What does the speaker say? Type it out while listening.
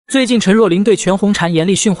最近陈若琳对全红婵严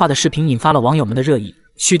厉训话的视频引发了网友们的热议，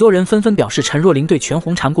许多人纷纷表示陈若琳对全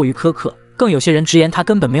红婵过于苛刻，更有些人直言她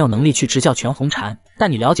根本没有能力去执教全红婵。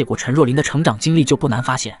但你了解过陈若琳的成长经历，就不难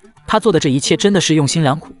发现，她做的这一切真的是用心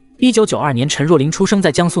良苦。1992年，陈若琳出生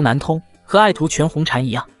在江苏南通，和爱徒全红婵一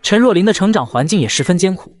样，陈若琳的成长环境也十分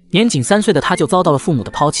艰苦。年仅3岁的她就遭到了父母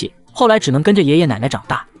的抛弃，后来只能跟着爷爷奶奶长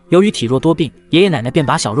大。由于体弱多病，爷爷奶奶便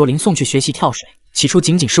把小若琳送去学习跳水。起初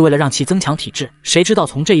仅仅是为了让其增强体质，谁知道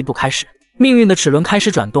从这一步开始，命运的齿轮开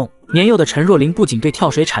始转动。年幼的陈若琳不仅对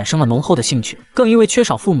跳水产生了浓厚的兴趣，更因为缺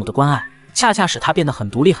少父母的关爱，恰恰使她变得很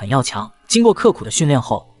独立很要强。经过刻苦的训练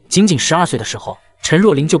后，仅仅12岁的时候，陈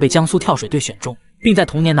若琳就被江苏跳水队选中，并在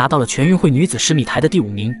同年拿到了全运会女子10米台的第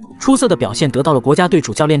5名。出色的表现得到了国家队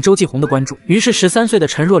主教练周继红的关注，于是13岁的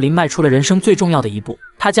陈若琳迈出了人生最重要的一步，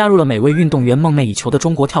她加入了每位运动员梦寐以求的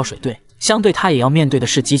中国跳水队。相对她也要面对的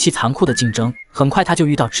是极其残酷的竞争，很快她就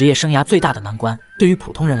遇到职业生涯最大的难关。对于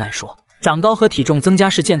普通人来说，长高和体重增加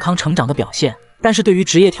是健康成长的表现，但是对于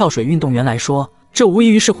职业跳水运动员来说，这无异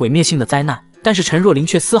于是毁灭性的灾难。但是陈若琳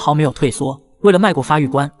却丝毫没有退缩，为了迈过发育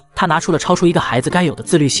关，她拿出了超出一个孩子该有的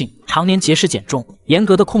自律性，常年节食减重，严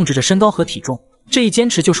格的控制着身高和体重。这一坚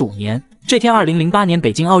持就是5年。这天，2008年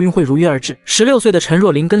北京奥运会如约而至，16岁的陈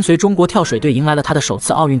若琳跟随中国跳水队迎来了她的首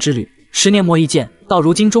次奥运之旅。10年磨一剑，到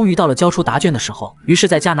如今终于到了交出答卷的时候。于是，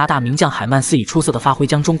在加拿大名将海曼斯以出色的发挥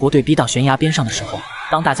将中国队逼到悬崖边上的时候，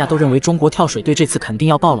当大家都认为中国跳水队这次肯定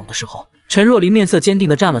要爆冷的时候，陈若琳面色坚定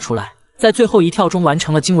地站了出来，在最后一跳中完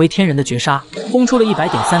成了惊为天人的绝杀，轰出了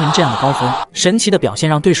100.30这样的高分。神奇的表现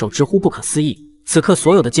让对手直呼不可思议。此刻，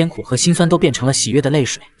所有的艰苦和辛酸都变成了喜悦的泪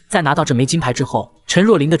水。在拿到这枚金牌之后，陈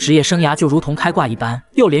若琳的职业生涯就如同开挂一般，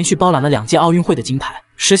又连续包揽了2届奥运会的金牌，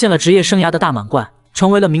实现了职业生涯的大满贯，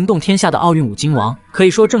成为了名动天下的奥运5金王。可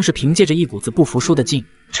以说，正是凭借着一股子不服输的劲，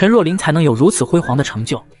陈若琳才能有如此辉煌的成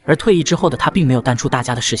就。而退役之后的她并没有淡出大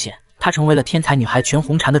家的视线，她成为了天才女孩全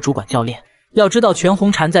红婵的主管教练。要知道，全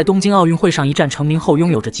红婵在东京奥运会上一战成名后，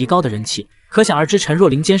拥有着极高的人气，可想而知陈若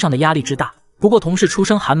琳肩上的压力之大。不过，同是出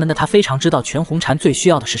身寒门的她非常知道全红婵最需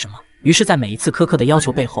要的是什么，于是，在每一次苛刻的要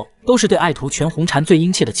求背后，都是对爱徒全红婵最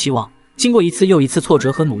殷切的期望。经过一次又一次挫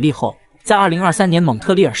折和努力后，在2023年蒙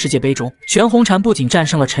特利尔世界杯中，全红婵不仅战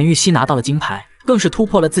胜了陈芋汐拿到了金牌，更是突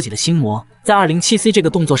破了自己的心魔，在207C 这个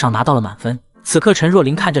动作上拿到了满分。此刻，陈若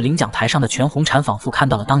琳看着领奖台上的全红婵，仿佛看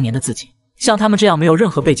到了当年的自己。像他们这样没有任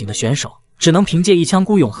何背景的选手，只能凭借一腔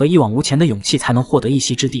孤勇和一往无前的勇气，才能获得一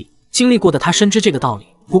席之地。经历过的他深知这个道理，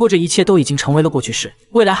不过这一切都已经成为了过去式，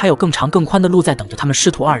未来还有更长更宽的路在等着他们师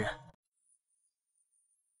徒二人。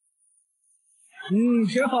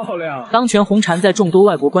挺好了。当全红婵在众多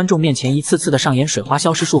外国观众面前一次次的上演水花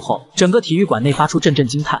消失术后，整个体育馆内发出阵阵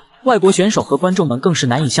惊叹，外国选手和观众们更是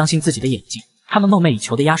难以相信自己的眼睛。他们梦寐以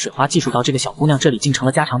求的压水花技术到这个小姑娘这里竟成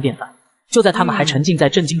了家常便饭。就在他们还沉浸在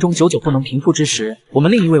震惊中久久不能平复之时，我们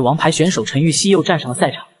另一位王牌选手陈芋汐又站上了赛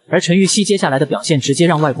场。而陈芋汐接下来的表现直接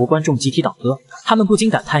让外国观众集体倒戈，他们不禁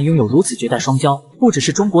感叹，拥有如此绝代双骄，不只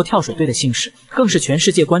是中国跳水队的幸事，更是全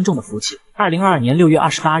世界观众的福气。2022年6月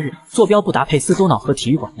28日，坐标布达佩斯多瑙河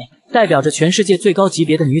体育馆内，代表着全世界最高级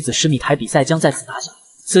别的女子10米台比赛将在此打响。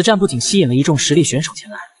此战不仅吸引了一众实力选手前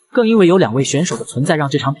来，更因为有2位选手的存在，让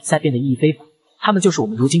这场比赛变得意义非凡。他们就是我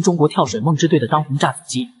们如今中国跳水梦之队的当红炸子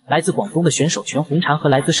鸡，来自广东的选手全红婵和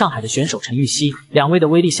来自上海的选手陈芋汐。2位的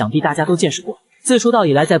威力想必大家都见识过。自出道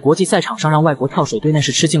以来，在国际赛场上让外国跳水队那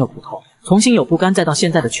是吃尽了苦头，从心有不甘再到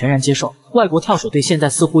现在的全然接受，外国跳水队现在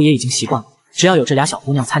似乎也已经习惯了，只要有这俩小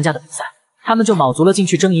姑娘参加的比赛，他们就卯足了劲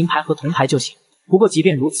去争银牌和铜牌就行。不过即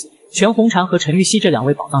便如此，全红婵和陈芋汐这2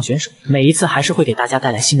位宝藏选手，每一次还是会给大家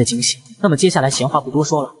带来新的惊喜。那么接下来闲话不多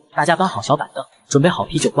说了，大家搬好小板凳，准备好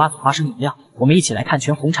啤酒、瓜子、花生饮料，我们一起来看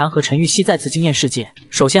全红婵和陈芋汐再次惊艳世界。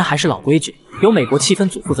首先还是老规矩，由美国气氛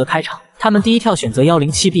组负责开场，他们第一跳选择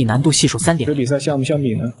107B 难度系数3点。这比赛项目相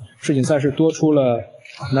比呢，世锦赛是多出了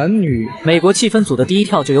男女。美国气氛组的第一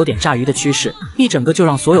跳就有点炸鱼的趋势，一整个就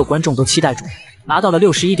让所有观众都期待住，拿到了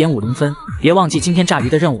61.50分。别忘记今天炸鱼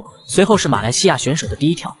的任务。随后是马来西亚选手的第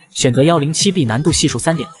一跳，选择107B 难度系数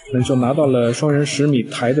3点，能说拿到了双人10米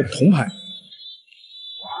台的铜牌。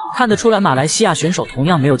看得出来，马来西亚选手同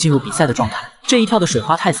样没有进入比赛的状态，这一跳的水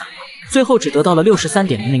花太洒了，最后只得到了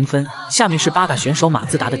63.00分。下面是巴嘎选手马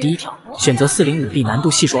自达的第一跳，选择405B 难度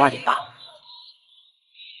系数2.8。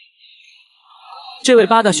这位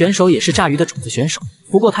巴嘎选手也是炸鱼的种子选手，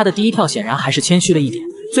不过他的第一跳显然还是谦虚了一点，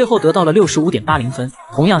最后得到了65.80分。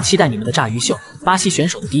同样期待你们的炸鱼秀，巴西选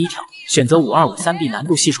手的第一跳，选择5253B 难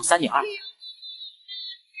度系数3.2。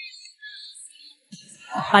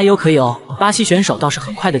哎呦，可以哦！巴西选手倒是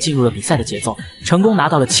很快的进入了比赛的节奏，成功拿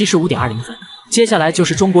到了75.20分。接下来就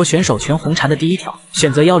是中国选手全红婵的第一跳，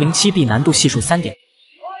选择107B 难度系数3点。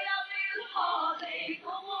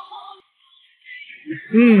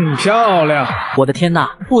漂亮！我的天呐，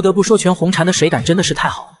不得不说全红婵的水感真的是太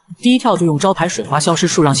好了。第一跳就用招牌水花消失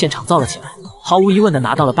术让现场造了起来，毫无疑问的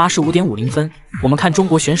拿到了85.50分。我们看中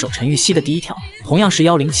国选手陈芋汐的第一跳，同样是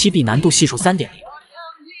107B 难度系数 3.0。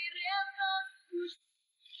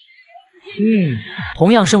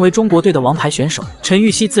同样身为中国队的王牌选手，陈芋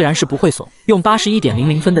汐自然是不会怂，用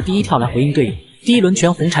81.00分的第一跳来回应队友。第一轮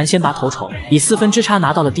全红婵先拔头筹，以4分之差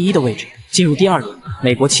拿到了第一的位置。进入第二轮，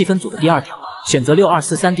美国7分组的第二跳，选择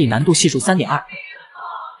6243D 难度系数 3.2。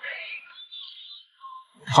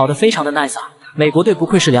好的，非常的 nice 啊！美国队不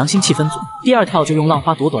愧是良心气氛组，第二跳就用浪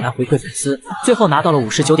花朵朵来回馈粉丝，最后拿到了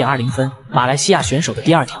59.20分。马来西亚选手的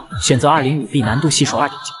第二跳，选择205B 难度系数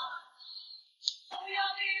 2.9。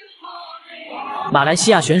马来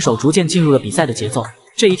西亚选手逐渐进入了比赛的节奏，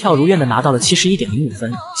这一跳如愿的拿到了71.05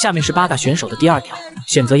分。下面是8个选手的第二跳，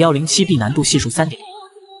选择107B 难度系数 3.0。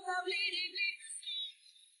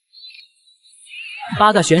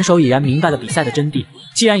8个选手已然明白了比赛的真谛，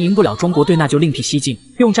既然赢不了中国队，那就另辟蹊径，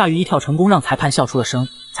用炸鱼一跳成功让裁判笑出了声。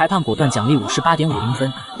裁判果断奖励58.50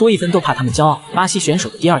分，多一分都怕他们骄傲。巴西选手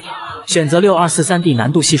的第二跳，选择6243D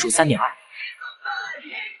难度系数 3.2。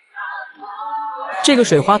这个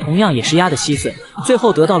水花同样也是压得稀碎，最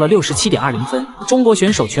后得到了67.20分。中国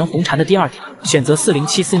选手全红婵的第二跳，选择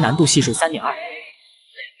407C 难度系数 3.2。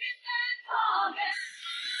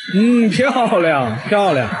漂亮，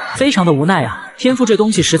漂亮！非常的无奈啊，天赋这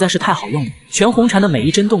东西实在是太好用了，全红婵的每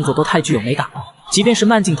一帧动作都太具有美感了，即便是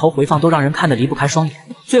慢镜头回放都让人看得离不开双眼。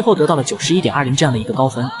最后得到了91.20这样的一个高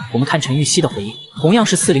分。我们看陈芋汐的回应，同样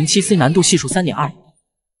是407C 难度系数 3.2。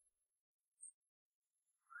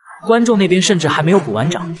观众那边甚至还没有补完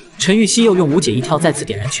掌，陈芋汐又用无解一跳再次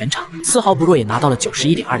点燃全场，丝毫不弱也拿到了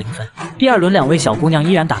91.20分。第二轮两位小姑娘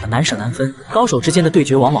依然打得难舍难分，高手之间的对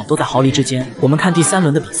决往往都在毫厘之间。我们看第三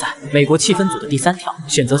轮的比赛，美国气氛组的第三跳，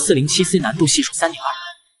选择407C 难度系数 3.2。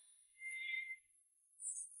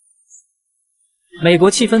美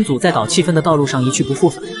国气氛组在搞气氛的道路上一去不复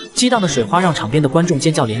返，激荡的水花让场边的观众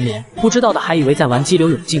尖叫连连，不知道的还以为在玩激流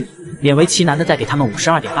勇进，勉为其难的再给他们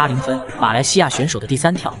52.80分。马来西亚选手的第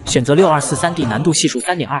三跳，选择6243D 难度系数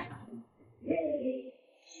 3.2。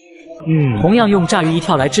同样用炸鱼一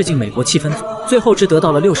跳来致敬美国气氛组，最后只得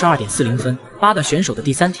到了62.40分。8个选手的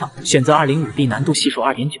第三跳，选择205B 难度系数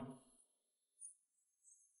 2.9。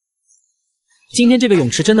今天这个泳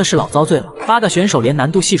池真的是老遭罪了，8个选手连难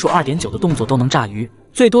度系数 2.9 的动作都能炸鱼，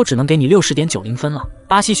最多只能给你60.90分了。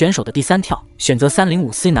巴西选手的第三跳，选择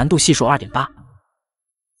305C 难度系数 2.8。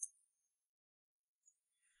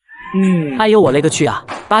哎呦我勒个去啊！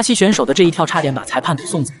巴西选手的这一跳差点把裁判给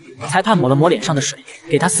送走，裁判抹了抹脸上的水，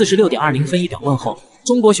给他46.20分以表问候。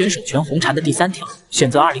中国选手全红婵的第三跳，选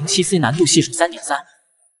择207C 难度系数 3.3。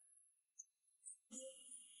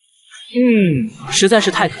实在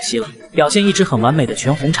是太可惜了，表现一直很完美的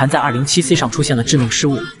全红婵在207C 上出现了致命失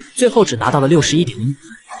误，最后只拿到了61.05分。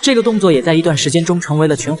这个动作也在一段时间中成为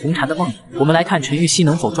了全红婵的梦魇。我们来看陈芋汐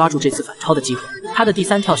能否抓住这次反超的机会，她的第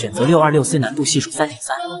三跳选择626C 难度系数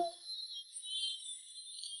 3.3。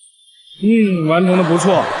完成的不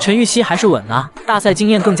错。陈芋汐还是稳啊，大赛经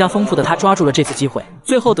验更加丰富的她抓住了这次机会，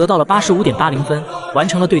最后得到了85.80分，完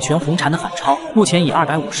成了对全红婵的反超，目前以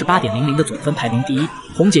258.00的总分排名第一。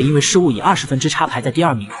红姐因为失误以20分之差排在第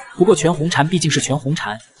二名，不过全红婵毕竟是全红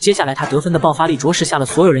婵，接下来她得分的爆发力着实吓了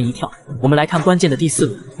所有人一跳。我们来看关键的第四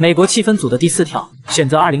轮，美国气氛组的第四跳，选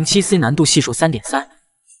择207C 难度系数 3.3。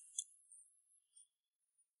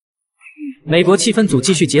美国气氛组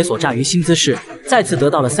继续解锁炸鱼新姿势，再次得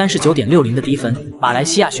到了39.60的低分。马来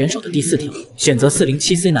西亚选手的第四跳，选择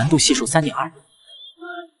407C 难度系数 3.2。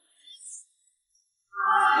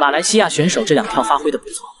马来西亚选手这两跳发挥的不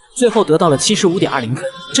错，最后得到了75.20分，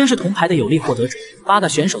真是铜牌的有力获得者。8个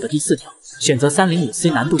选手的第四跳，选择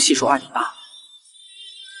305C 难度系数 2.8。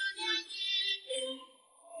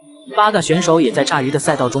8个选手也在炸鱼的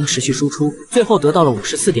赛道中持续输出，最后得到了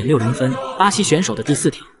54.60分。巴西选手的第四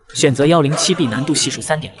跳，选择107B 难度系数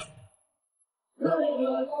 3.0。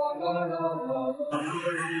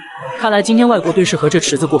看来今天外国队是和这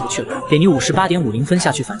池子过不去了，给你58.50分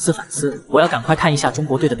下去反思反思。我要赶快看一下中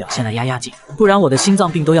国队的表现来压压惊，不然我的心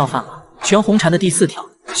脏病都要犯了。全红婵的第四跳，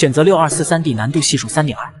选择6243D 难度系数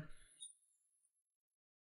 3.2。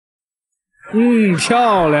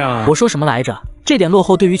漂亮！我说什么来着？这点落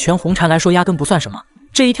后对于全红婵来说压根不算什么。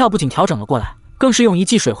这一跳不仅调整了过来，更是用一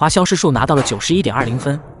记水花消失术拿到了91.20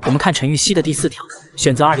分。我们看陈芋汐的第四跳，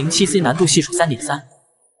选择207C 难度系数 3.3。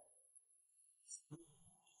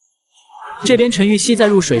这边陈芋汐在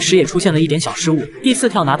入水时也出现了一点小失误，第四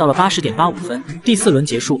跳拿到了80.85分。第四轮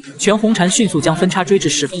结束，全红婵迅速将分差追至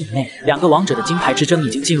10分以内，两个王者的金牌之争已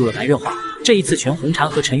经进入了白热化。这一次全红婵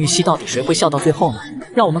和陈芋汐到底谁会笑到最后呢？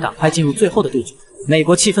让我们赶快进入最后的对决——美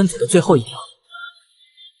国气氛组的最后一条。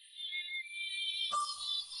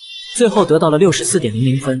最后得到了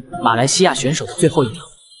64.00分，马来西亚选手的最后一条。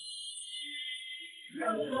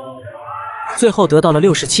最后得到了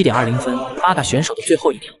67.20分，巴嘎选手的最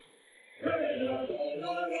后一条。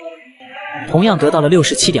同样得到了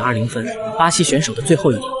67.20分，巴西选手的最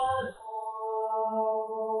后一条。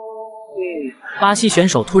巴西选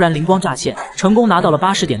手突然灵光乍现，成功拿到了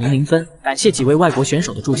80.00分，感谢几位外国选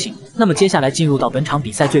手的助兴。那么接下来进入到本场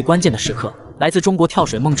比赛最关键的时刻，来自中国跳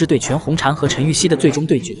水梦之队全红婵和陈芋汐的最终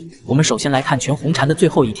对决。我们首先来看全红婵的最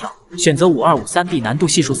后一跳，选择5253B 难度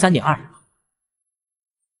系数 3.2。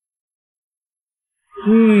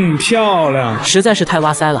漂亮，实在是太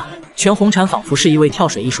哇塞了。全红婵仿佛是一位跳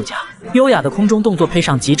水艺术家，优雅的空中动作配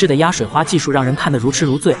上极致的压水花技术，让人看得如痴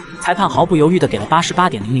如醉。裁判毫不犹豫地给了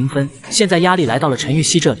88.00分。现在压力来到了陈芋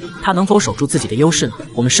汐这里，她能否守住自己的优势呢？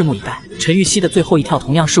我们拭目以待。陈芋汐的最后一跳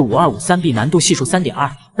同样是5253B 难度系数 3.2，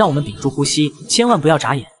让我们屏住呼吸，千万不要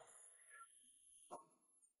眨眼。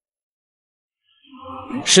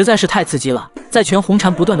实在是太刺激了！在全红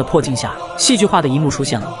婵不断的破镜下，戏剧化的一幕出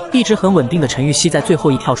现了。一直很稳定的陈芋汐在最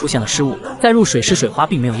后一跳出现了失误，在入水时水花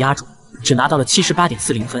并没有压住，只拿到了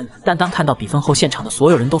78.40分。但当看到比分后，现场的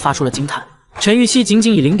所有人都发出了惊叹。陈芋汐仅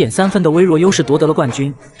仅以0.3分的微弱优势夺得了冠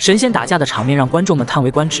军，神仙打架的场面让观众们叹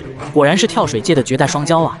为观止。果然是跳水界的绝代双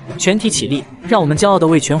骄啊！全体起立，让我们骄傲的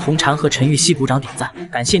为全红婵和陈芋汐鼓掌点赞，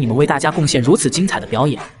感谢你们为大家贡献如此精彩的表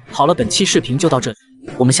演。好了，本期视频就到这里，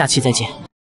我们下期再见。